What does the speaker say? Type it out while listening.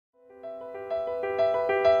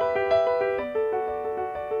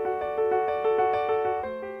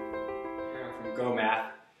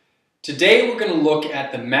Today we're going to look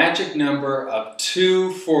at the magic number of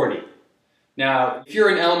 240. Now, if you're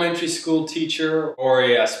an elementary school teacher or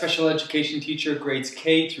a special education teacher, grades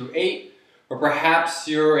K through 8, or perhaps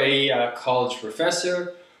you're a college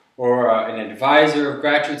professor or an advisor of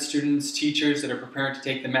graduate students, teachers that are preparing to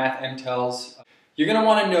take the Math MTELs, you're going to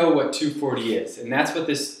want to know what 240 is, and that's what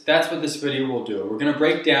this video will do. We're going to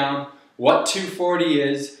break down what 240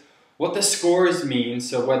 is, what the scores mean,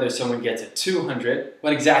 so whether someone gets a 200,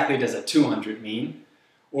 what exactly does a 200 mean?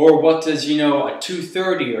 Or what does, a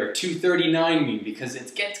 230 or a 239 mean? Because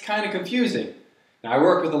it gets kind of confusing. Now, I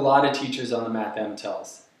work with a lot of teachers on the Math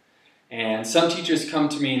MTELs. And some teachers come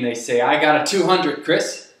to me and they say, I got a 200,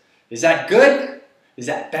 Chris. Is that good? Is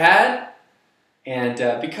that bad? And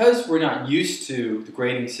because we're not used to the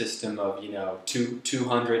grading system of, 200,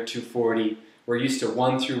 240, we're used to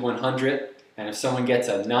 1 through 100. And if someone gets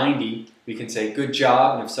a 90, we can say good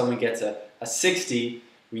job. And if someone gets a 60,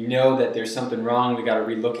 we know that there's something wrong. We got to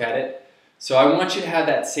relook at it. So I want you to have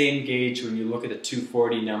that same gauge when you look at the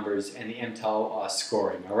 240 numbers and the MTEL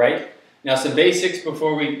scoring. All right. Now some basics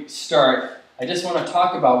before we start. I just want to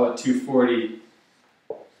talk about what 240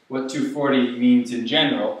 means in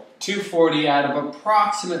general. 240 out of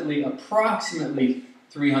approximately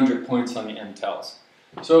 300 points on the MTELs.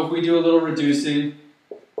 So if we do a little reducing,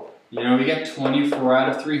 we get 24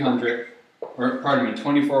 out of 300, or pardon me,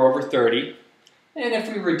 24 over 30. And if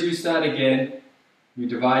we reduce that again, we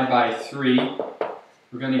divide by 3,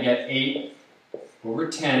 we're going to get 8 over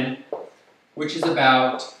 10, which is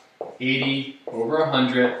about 80 over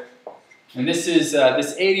 100. And this is,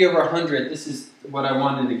 this 80 over 100, this is what I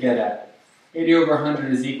wanted to get at. 80 over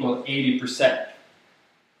 100 is equal to 80%.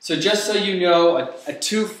 So just so you know, a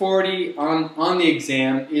 240 on the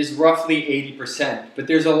exam is roughly 80%, but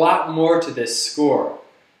there's a lot more to this score.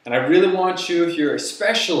 And I really want you, if you're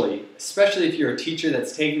especially if you're a teacher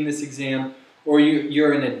that's taking this exam, or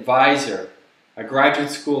you're an advisor, a graduate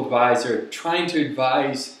school advisor, trying to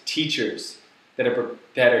advise teachers that have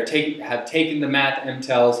taken the Math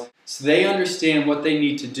MTELs, so they understand what they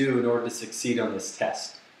need to do in order to succeed on this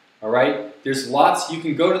test. All right? There's lots. You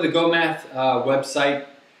can go to the GoMath website,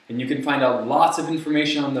 and you can find out lots of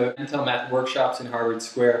information on the MTEL Math workshops in Harvard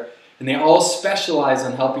Square. And they all specialize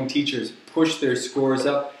on helping teachers push their scores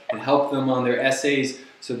up and help them on their essays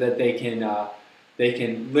so that they can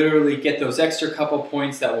literally get those extra couple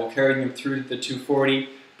points that will carry them through to the 240.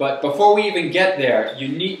 But before we even get there, you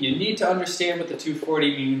need to understand what the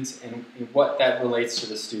 240 means and what that relates to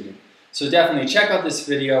the student. So definitely check out this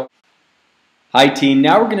video. Hi team,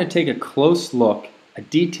 now we're going to take a close look, a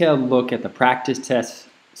detailed look at the practice test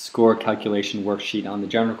score calculation worksheet on the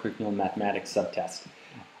General Curriculum Mathematics subtest.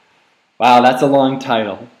 Wow, that's a long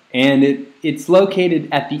title. And it's located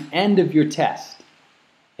at the end of your test.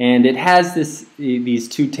 And it has these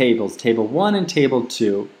two tables, Table 1 and Table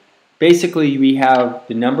 2. Basically, we have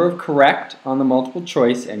the number of correct on the multiple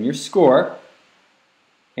choice and your score,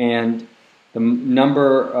 and the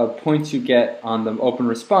number of points you get on the open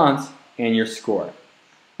response and your score.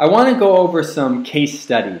 I want to go over some case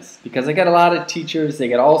studies because I get a lot of teachers, they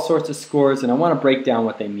get all sorts of scores, and I want to break down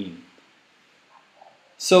what they mean.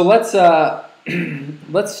 So let's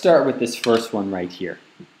start with this first one right here.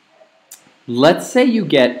 Let's say you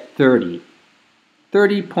get 30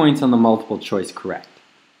 points on the multiple choice correct.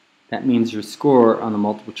 That means your score on the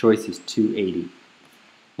multiple choice is 280.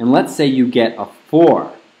 And let's say you get a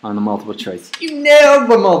 4 on the multiple choice. You nailed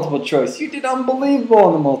the multiple choice. You did unbelievable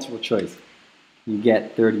on the multiple choice. You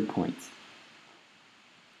get 30 points.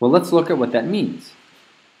 Well, let's look at what that means.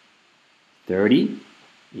 30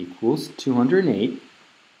 equals 208.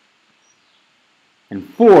 And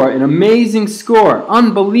 4, an amazing score,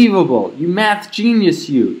 unbelievable, you math genius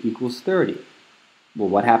you, equals 30. Well,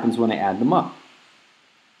 what happens when I add them up?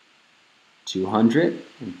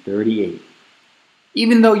 238.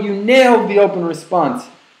 Even though you nailed the open response,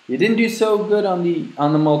 you didn't do so good on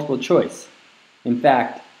the multiple choice. In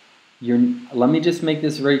fact, let me just make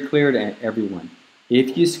this very clear to everyone.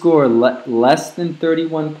 If you score less than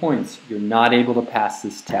 31 points, you're not able to pass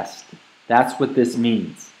this test. That's what this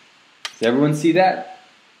means. Does everyone see that?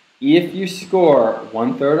 If you score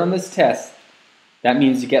 1/3 on this test, that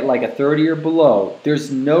means you get like a 30 or below. There's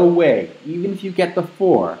no way, even if you get the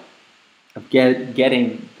 4, of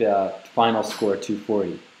getting the final score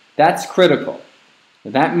 240. That's critical.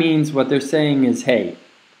 That means what they're saying is, hey,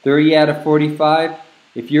 30 out of 45,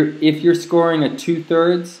 if you're scoring a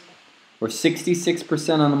 2/3 or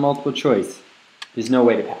 66% on the multiple choice, there's no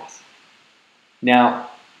way to pass. Now,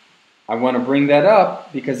 I want to bring that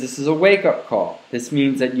up because this is a wake-up call. This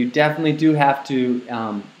means that you definitely do have to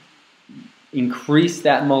increase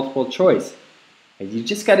that multiple choice. You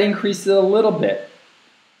just got to increase it a little bit.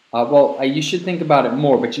 You should think about it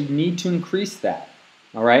more, but you need to increase that.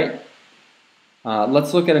 All right?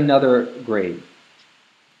 Let's look at another grade.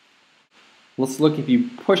 Let's look, if you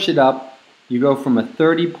push it up, you go from a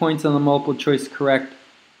 30 points on the multiple choice correct,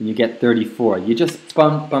 and you get 34. You just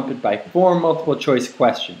bump it by 4 multiple choice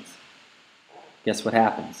questions. Guess what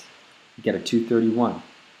happens? You get a 231.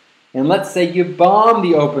 And let's say you bomb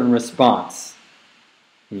the open response,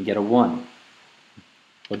 and you get a 1.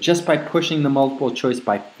 Well, just by pushing the multiple choice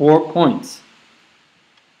by 4 points,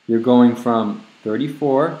 you're going from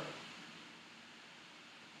 34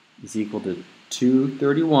 is equal to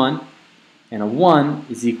 231, and a 1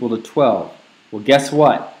 is equal to 12. Well, guess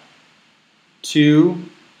what?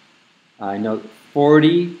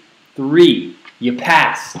 43. You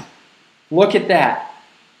passed. Look at that.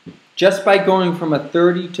 Just by going from a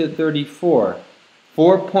 30 to 34,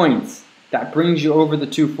 4 points, that brings you over the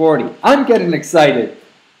 240. I'm getting excited.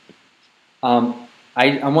 I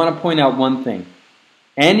want to point out one thing.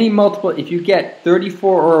 Any multiple, if you get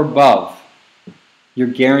 34 or above, you're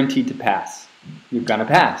guaranteed to pass. You're going to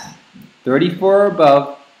pass. 34 or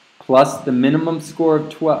above plus the minimum score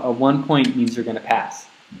of 1 point means you're going to pass.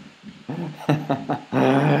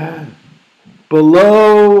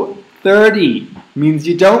 Below 30 means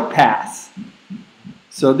you don't pass.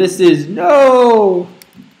 So this is no.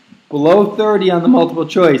 Below 30 on the multiple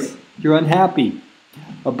choice, you're unhappy.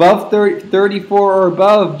 Above 34 or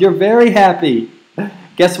above, you're very happy.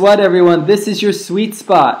 Guess what, everyone? This is your sweet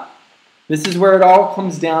spot. This is where it all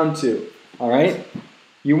comes down to. All right?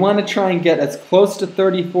 You want to try and get as close to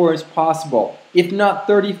 34 as possible. If not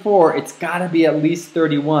 34, it's got to be at least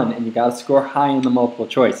 31, and you got to score high in the multiple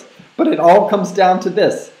choice. But it all comes down to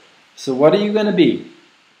this. So what are you going to be?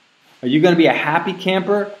 Are you going to be a happy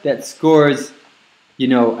camper that scores,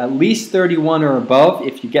 at least 31 or above?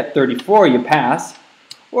 If you get 34, you pass.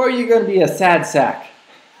 Or are you going to be a sad sack?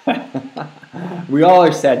 We all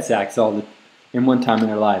are sad sacks in one time in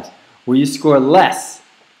our lives. Where you score less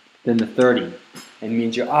than the 30. And it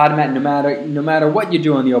means you're automatic, no matter what you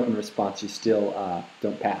do on the open response, you still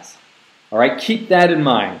don't pass. All right, keep that in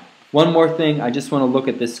mind. One more thing, I just want to look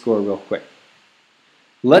at this score real quick.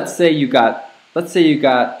 Let's say you got,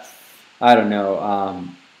 I don't know,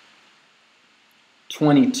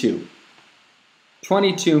 22.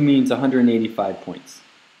 22 means 185 points.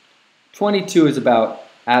 22 is about,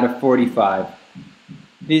 out of 45,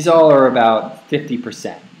 these all are about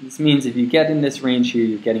 50%. This means if you get in this range here,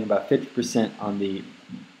 you're getting about 50% on the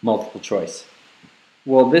multiple choice.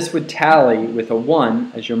 Well, this would tally with a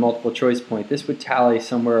 1 as your multiple choice point. This would tally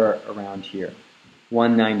somewhere around here,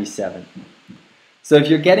 197. So if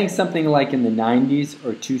you're getting something like in the 90s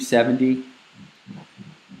or 270,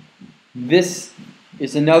 this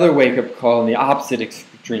is another wake-up call in the opposite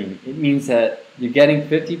extreme. It means that you're getting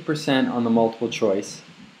 50% on the multiple choice,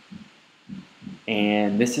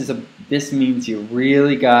 and this means you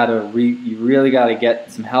really gotta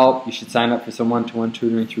get some help. You should sign up for some one-to-one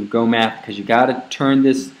tutoring through Go Math, because you gotta turn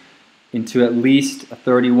this into at least a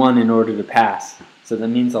 31 in order to pass. So that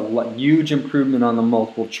means a huge improvement on the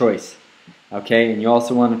multiple choice. Okay, and you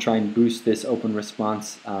also want to try and boost this open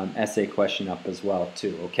response essay question up as well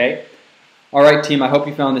too. Okay. All right, team. I hope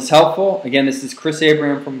you found this helpful. Again, this is Chris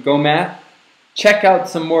Abraham from Go Math. Check out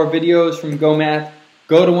some more videos from Go Math.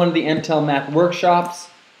 Go to one of the MTEL math workshops.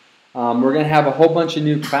 We're going to have a whole bunch of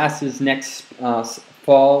new classes next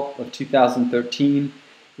fall of 2013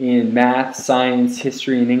 in math, science,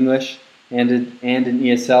 history, and English, and in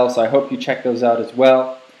ESL. So I hope you check those out as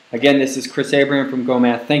well. Again, this is Chris Abraham from Go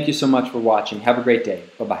Math. Thank you so much for watching. Have a great day.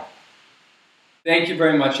 Bye-bye. Thank you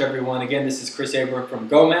very much, everyone. Again, this is Chris Abraham from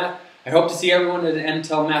Go Math. I hope to see everyone at the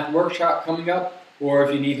MTEL Math Workshop coming up, or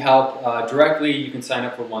if you need help directly, you can sign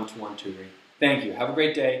up for one-to-one tutoring. Thank you. Have a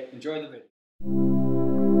great day. Enjoy the video.